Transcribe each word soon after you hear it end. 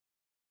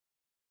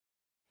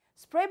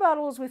Spray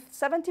bottles with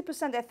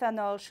 70%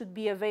 ethanol should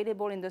be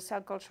available in the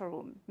cell culture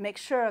room. Make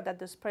sure that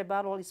the spray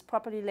bottle is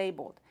properly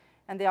labeled,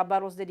 and there are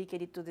bottles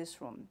dedicated to this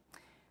room.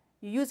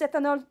 You use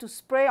ethanol to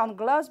spray on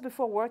gloves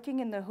before working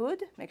in the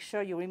hood. Make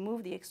sure you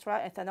remove the extra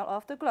ethanol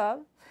off the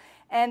glove,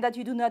 and that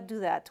you do not do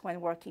that when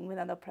working with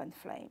an open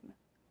flame.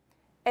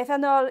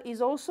 Ethanol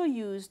is also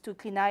used to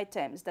clean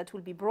items that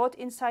will be brought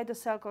inside the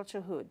cell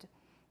culture hood.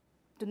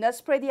 Do not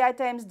spray the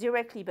items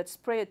directly, but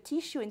spray a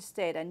tissue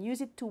instead and use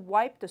it to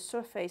wipe the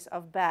surface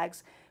of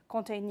bags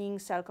containing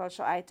cell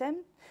culture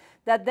items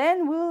that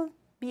then will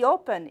be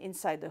open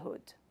inside the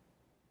hood.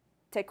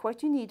 Take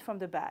what you need from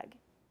the bag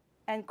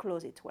and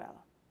close it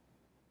well.